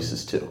traded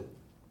places too.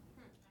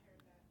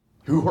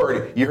 Who heard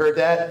it? You heard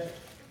that?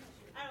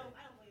 I don't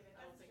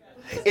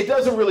believe it. It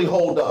doesn't really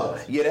hold up.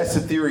 Yeah, that's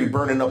the theory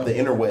burning up the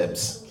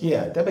interwebs.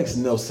 Yeah, that makes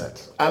no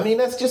sense. I mean,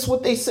 that's just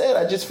what they said.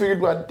 I just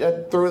figured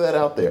I'd throw that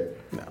out there.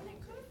 No.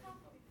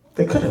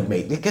 They could have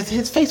made, because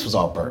his face was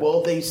all burnt.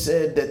 Well, they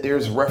said that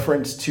there's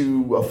reference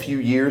to a few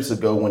years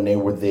ago when they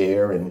were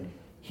there and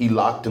he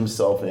locked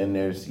himself in.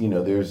 There's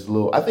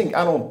little, I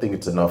don't think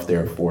it's enough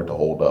there for it to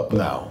hold up.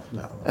 No.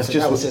 That's That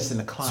just was just in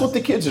the closet. That's what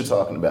the kids are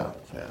talking about.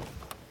 Yeah.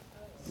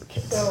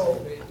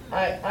 So,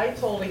 I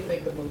totally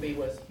think the movie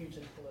was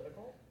hugely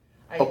political.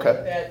 I Okay.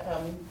 think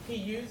that he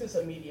uses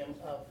a medium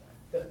of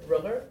the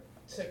thriller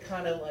to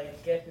kind of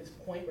like get his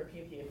point where he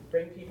can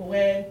bring people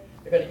in,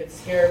 they're going to get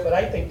scared, but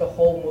I think the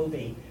whole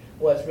movie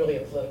was really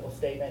a political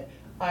statement.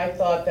 I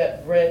thought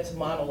that Red's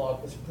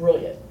monologue was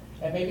brilliant,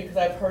 and maybe because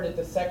I've heard it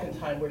the second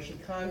time where she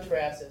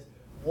contrasts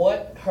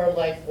what her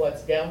life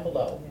was down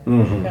below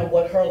and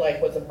what her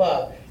life was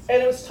above.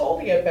 And it was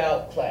totally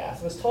about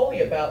class. It was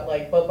totally about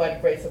but by the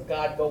grace of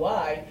God go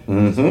I. So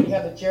you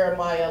have the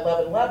Jeremiah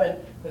 11:11,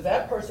 because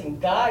that person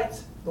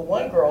guides the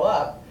one girl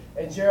up,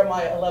 and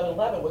Jeremiah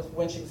 11:11 was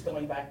when she was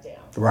going back down.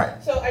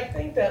 Right. So I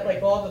think that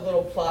like all the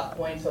little plot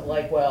points of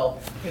like, well,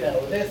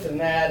 this and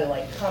that, and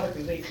like comic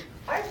relief,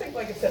 I think,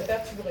 like I said,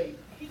 that's really,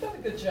 he done a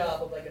good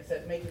job of, like I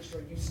said, making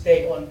sure you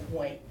stay on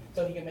point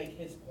so he can make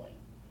his point.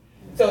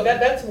 So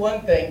that's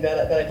one thing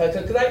that I thought,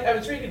 because I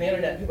was reading the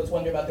internet, people was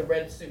wondering about the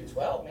red suits.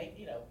 Well,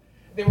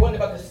 they were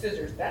wondering about the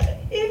scissors.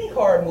 Any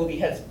horror movie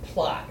has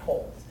plot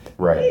holes.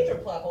 Right. Major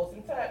plot holes.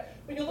 In fact,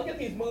 when you look at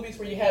these movies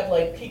where you have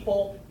like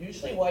people,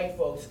 usually white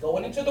folks,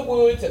 going into the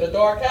woods in a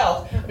dark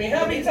house, I mean,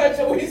 how many times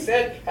have we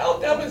said, how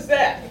dumb is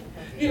that?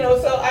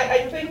 So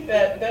I think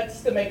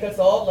that's to make us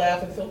all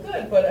laugh and feel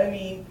good. But I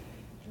mean,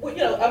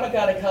 I'm a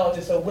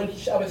gynecologist, so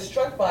I was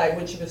struck by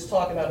when she was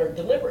talking about her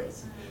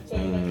deliveries. So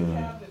you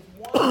have this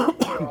one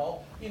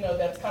girl,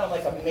 that's kind of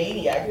like a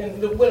maniac,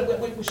 and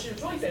what she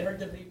was really saying, her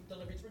deliveries were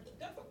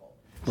difficult.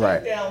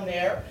 Right. Down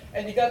there,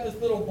 and you got this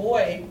little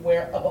boy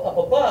where up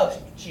above,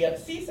 she had a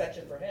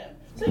C-section for him.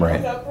 So it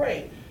comes out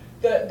great.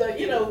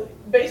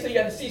 Basically you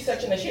had a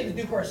C-section that she had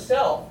to do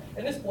herself,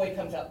 and this boy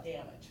comes out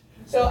damaged.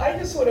 So I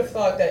just sort of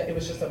thought that it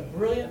was just a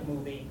brilliant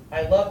movie.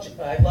 I love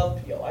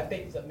Peel. I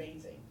think it's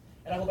amazing,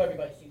 and I hope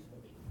everybody sees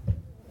the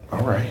movie.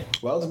 All right.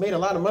 Well, it's made a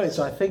lot of money,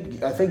 so I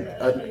think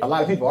a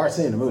lot of people are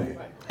seeing the movie.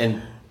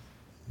 And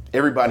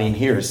everybody in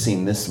here has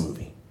seen this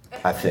movie,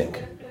 I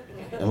think.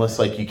 Unless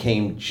like you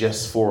came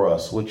just for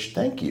us, which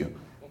thank you.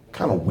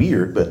 Kind of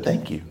weird, but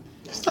thank you.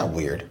 It's not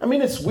weird. I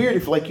mean, it's weird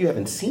if like you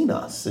haven't seen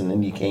us and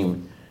then you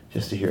came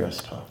just to hear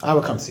us talk. I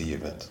would come see you,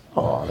 Vince.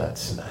 Oh,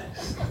 that's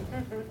nice.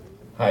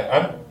 Hi,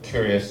 I'm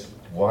curious,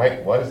 why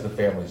does the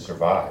family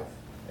survive?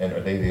 And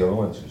are they the only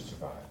ones who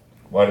survive?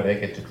 Why do they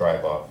get to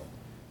drive off?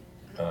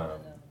 And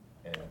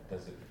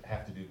does it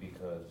have to do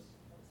because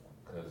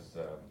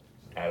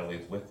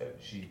Adelaide's with them?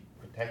 Is she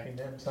protecting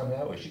them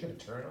somehow? Is she going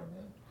to turn on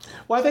them?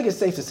 Well, I think it's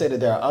safe to say that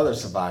there are other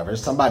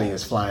survivors. Somebody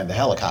is flying the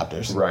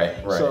helicopters. Right.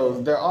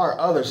 So there are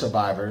other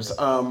survivors.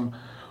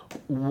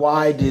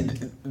 Why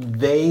did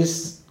they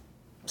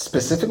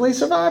specifically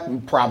survive?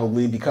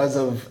 Probably because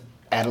of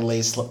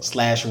Adelaide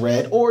 /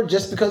 Red, or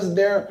just because of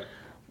their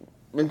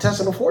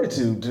intestinal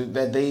fortitude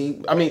that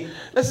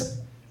let's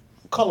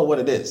call it what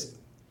it is.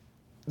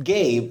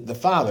 Gabe, the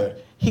father,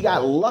 he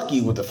got lucky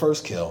with the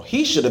first kill.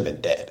 He should have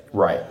been dead.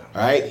 Right.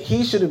 Right?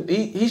 He should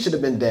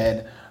have been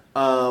dead.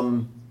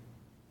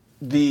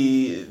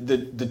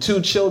 The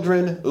two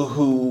children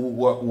who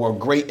were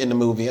great in the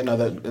movie,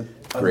 another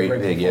great.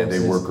 They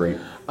were great.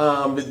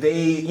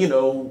 They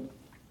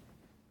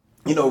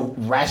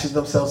rationed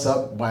themselves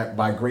up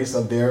by grace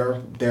of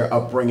their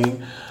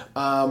upbringing.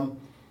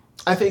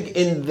 I think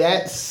in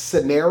that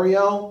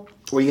scenario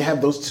where you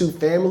have those two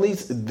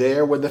families,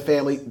 that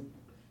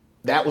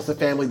was the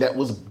family that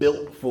was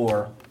built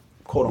for,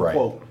 quote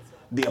unquote,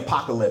 the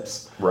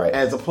apocalypse, right?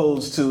 As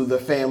opposed to the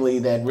family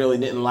that really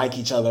didn't like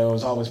each other and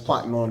was always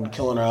plotting on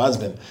killing her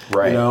husband,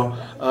 right?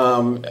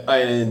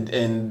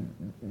 And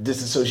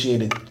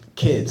disassociated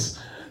kids.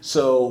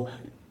 So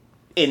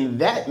in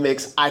that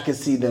mix, I could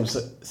see them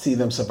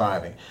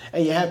surviving.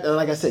 And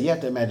like I said, you have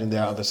to imagine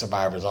there are other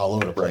survivors all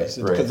over the place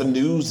because the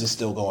news is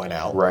still going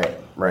out, right?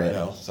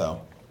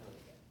 So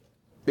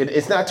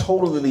it's not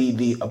totally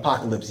the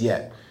apocalypse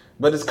yet,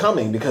 but it's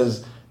coming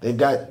because they've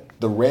got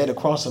the red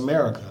across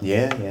America.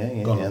 Yeah.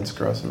 Hands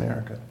across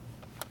America.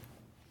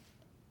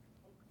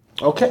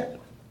 Okay.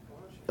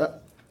 Sorry.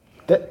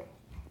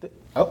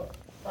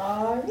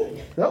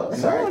 No,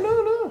 sorry.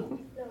 No.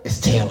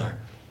 It's Taylor.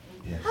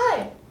 Yes.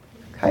 Hi.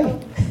 Hi.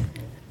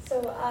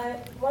 So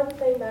one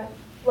thing that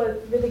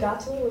really got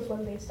to me was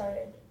when they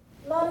started,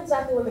 not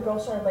exactly when the girl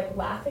started like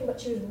laughing,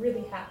 but she was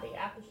really happy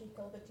after she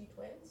killed the two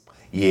twins.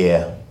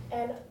 Yeah.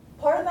 And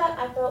part of that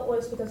I felt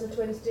was because the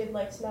twins did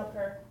like snub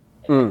her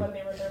when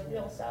they were their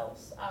real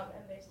selves, and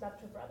they snubbed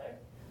her brother.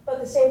 But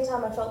at the same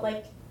time, I felt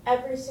like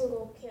every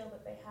single kill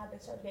that they had, they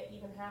started to get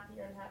even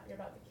happier and happier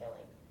about the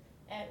killing.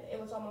 And it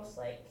was almost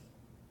like,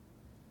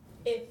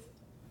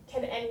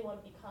 can anyone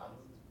become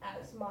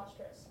as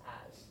monstrous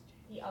as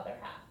the other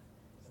half?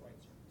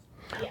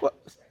 Yeah. Well,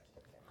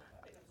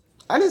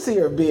 I didn't see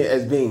her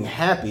as being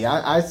happy.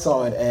 I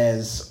saw it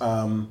as,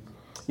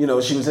 she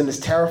was in this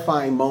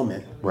terrifying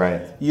moment.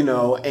 Right.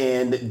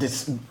 And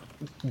this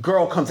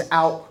girl comes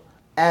out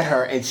at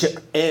her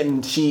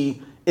and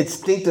she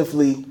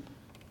instinctively,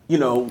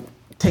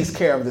 takes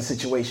care of the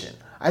situation.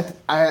 I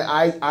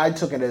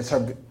took it as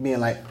her being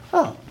like,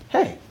 oh,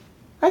 hey,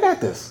 I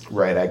got this.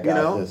 Right, I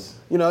got this.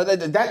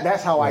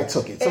 That's how I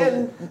took it. So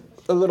and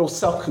a little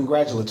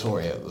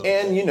self-congratulatory.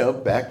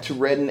 And back to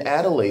Red and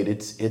Adelaide,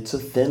 it's a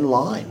thin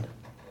line.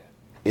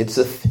 It's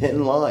a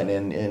thin line,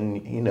 and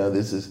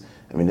this is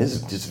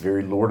just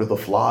very Lord of the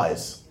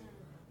Flies.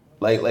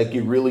 Like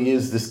it really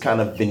is this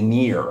kind of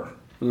veneer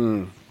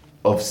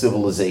of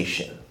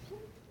civilization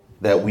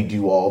that we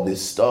do all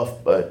this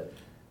stuff, but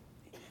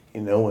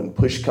when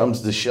push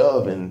comes to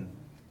shove and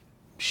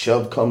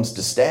shove comes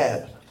to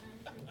stab,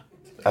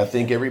 I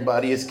think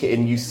everybody is,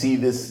 and you see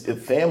this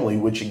family,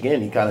 which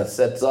again he kind of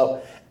sets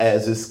up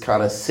as this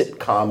kind of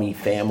sitcom-y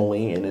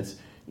family, and it's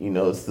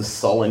it's the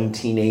sullen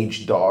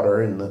teenage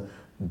daughter and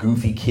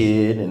goofy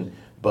kid,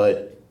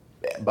 but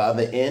by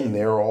the end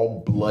they're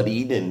all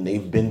bloodied and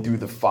they've been through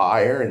the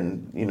fire,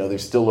 and they're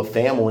still a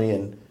family.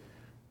 And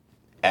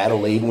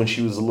Adelaide, when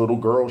she was a little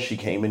girl, she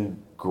came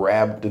and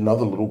grabbed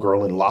another little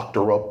girl and locked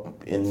her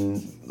up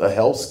in a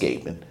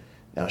hellscape, and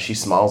now she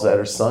smiles at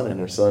her son, and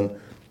her son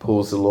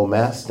pulls the little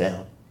mask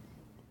down.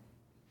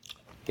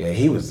 Yeah,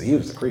 he was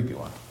the creepy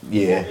one.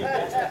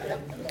 Yeah.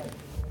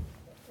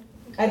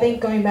 I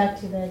think going back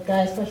to the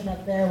guy's question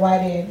up there, why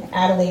did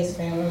Adelaide's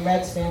family,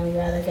 Red's family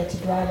rather, get to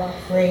drive off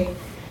free?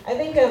 I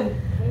think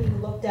when you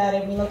looked at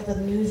it, when you looked at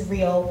the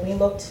newsreel, when you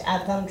looked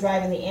at them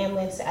driving the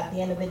ambulance at the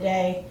end of the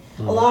day,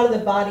 a lot of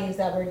the bodies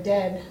that were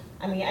dead,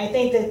 I mean, I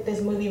think that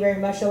this movie very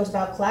much shows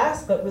about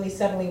class, but really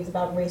subtly it was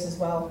about race as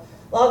well.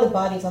 A lot of the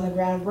bodies on the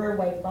ground were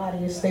white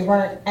bodies. They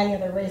weren't any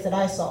other race that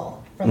I saw,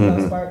 for the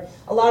most part.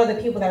 A lot of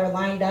the people that were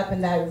lined up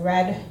in that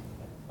red,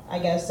 I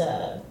guess,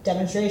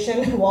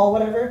 demonstration wall,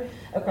 whatever,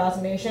 across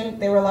the nation,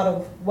 there were a lot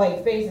of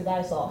white faces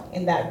I saw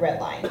in that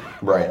red line.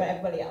 Right. About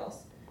everybody else.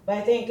 But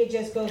I think it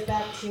just goes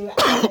back to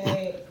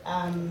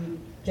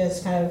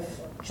just kind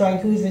of showing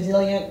who's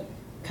resilient,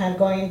 kind of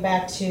going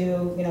back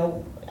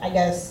to, I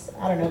guess,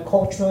 I don't know,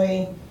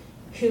 culturally,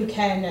 who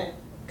can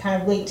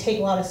kind of really take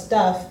a lot of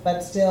stuff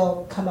but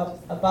still come up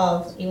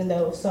above, even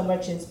though so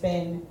much has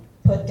been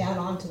put down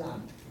onto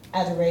them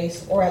as a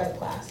race or as a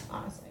class,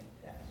 honestly.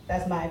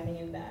 That's my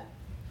opinion of that.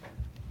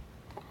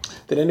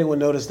 Did anyone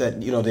notice that,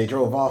 they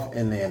drove off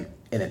in an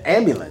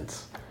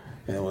ambulance,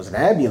 and it was an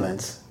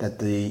ambulance that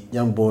the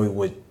young boy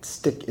would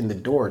stick in the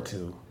door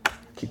to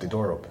keep the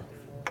door open?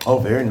 Oh,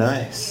 very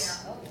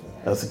nice.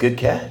 That was a good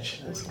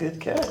catch. That's a good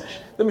catch.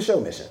 The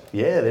Michelle mission.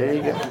 Yeah, there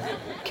you go.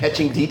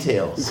 Catching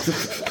details.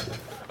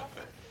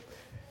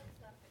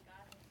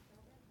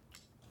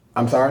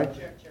 I'm sorry?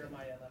 Jeremiah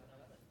 11:11.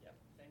 Yep,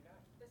 same guy.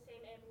 The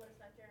same ambulance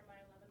that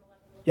Jeremiah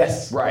 11:11.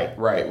 Yes. Right.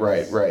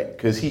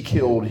 Because he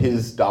killed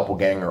his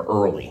doppelganger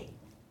early.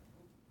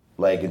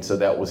 And so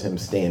that was him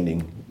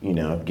standing,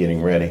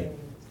 getting ready.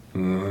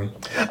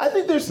 I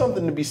think there's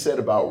something to be said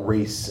about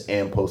race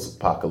and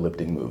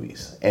post-apocalyptic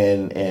movies.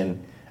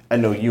 And I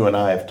know you and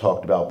I have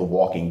talked about The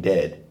Walking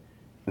Dead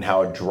and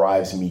how it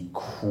drives me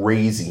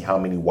crazy how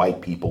many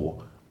white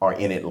people are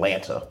in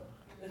Atlanta.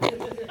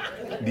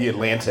 The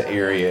Atlanta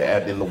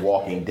area in The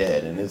Walking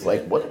Dead. And it's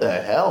like, what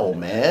the hell,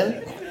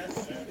 man?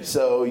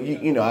 So,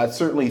 I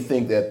certainly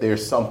think that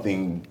there's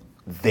something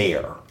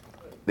there.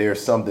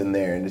 There's something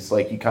there. And it's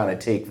like you kind of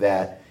take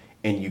that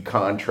and you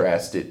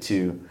contrast it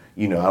to,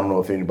 I don't know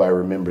if anybody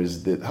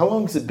remembers that. How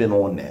long has it been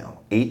on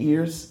now? 8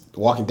 years? The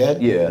Walking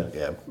Dead? Yeah.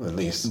 Yeah, at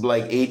least.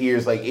 8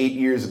 years. 8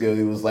 years ago,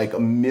 there was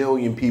 1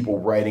 million people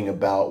writing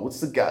about, what's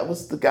the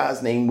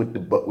guy's name with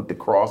the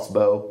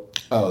crossbow?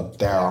 Oh,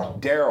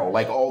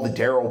 Daryl, all the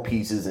Daryl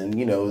pieces, and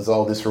there's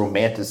all this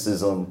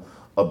romanticism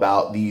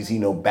about these,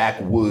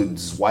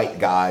 backwoods white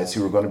guys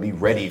who are going to be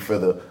ready for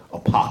the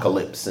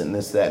apocalypse and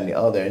this, that, and the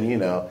other. And,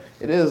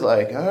 it is all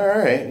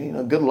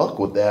right, good luck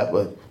with that.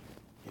 But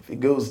if it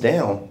goes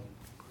down,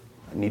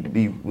 I need to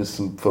be with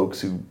some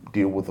folks who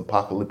deal with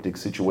apocalyptic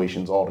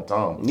situations all the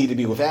time. Need to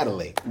be with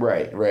Adelaide.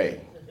 Right.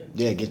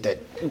 Yeah, get that.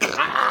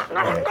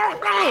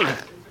 Right.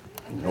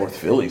 North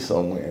Philly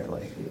somewhere,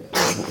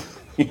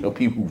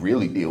 people who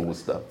really deal with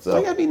stuff. So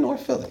I gotta be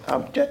North Philly.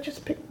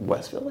 Just pick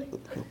West Philly.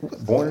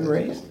 Born and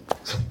raised.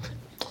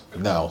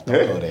 No,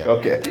 don't go there.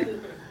 Okay.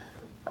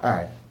 All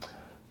right.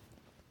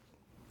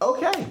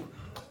 Okay.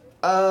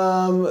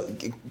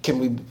 Can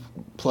we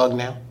plug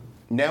now?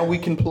 Now we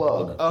can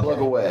plug. Okay. Plug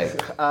away.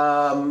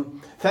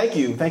 Thank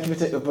you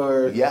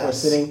for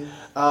sitting.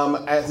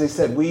 As I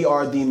said, we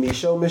are the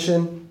Michelle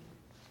Mission.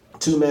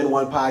 2 Men,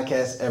 1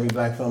 podcast, every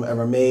black film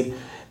ever made.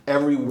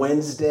 Every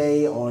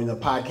Wednesday on the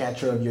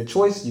podcatcher of your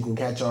choice, you can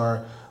catch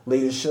our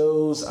latest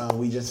shows.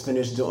 We just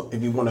finished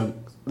if you want to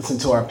listen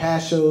to our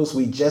past shows,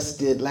 we just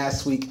did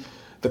last week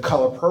The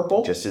Color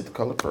Purple. Just did The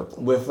Color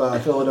Purple. With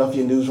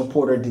Philadelphia news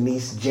reporter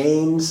Denise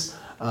James.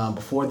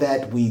 Before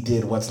that, we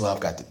did What's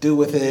Love Got to Do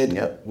with It.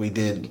 Yep. We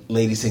did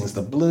Lady Sings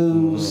the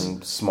Blues.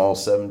 Small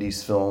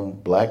 70s film,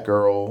 Black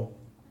Girl.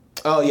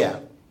 Oh, yeah.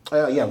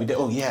 Yeah, we did.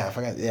 Oh, yeah, I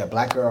forgot. Yeah,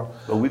 Black Girl.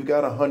 But we've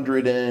got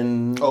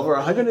over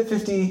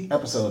 150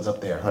 episodes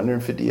up there.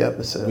 150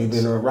 episodes. We've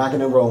been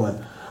rocking and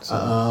rolling.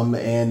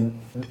 And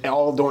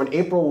all during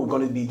April, we're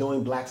going to be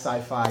doing black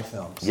sci-fi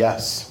films.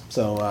 Yes.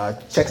 So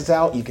check us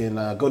out. You can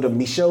go to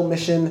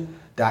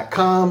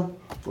michellemission.com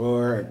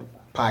or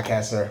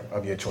podcaster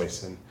of your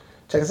choice. And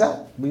check us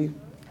out. We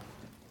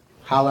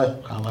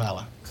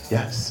holla.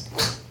 Yes.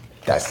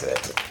 That's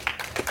it.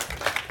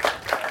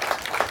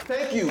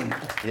 Thank you.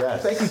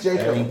 Yes. Thank you,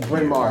 Jacob.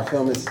 Bryn Mawr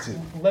Film Institute.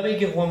 Let me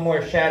give one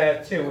more shout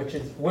out too, which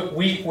is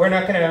we're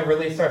not going to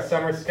release our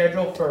summer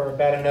schedule for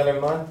about another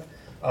month.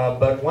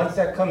 But once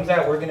that comes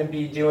out, we're going to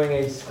be doing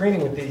a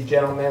screening with these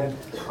gentlemen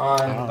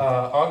on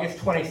August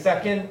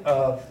 22nd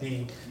of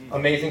the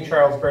amazing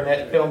Charles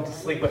Burnett film To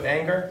Sleep with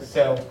Anger.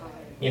 So,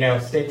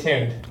 stay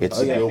tuned. It's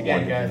a good one.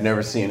 Guys.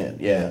 Never seen it.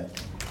 Yeah.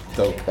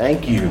 So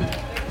thank you.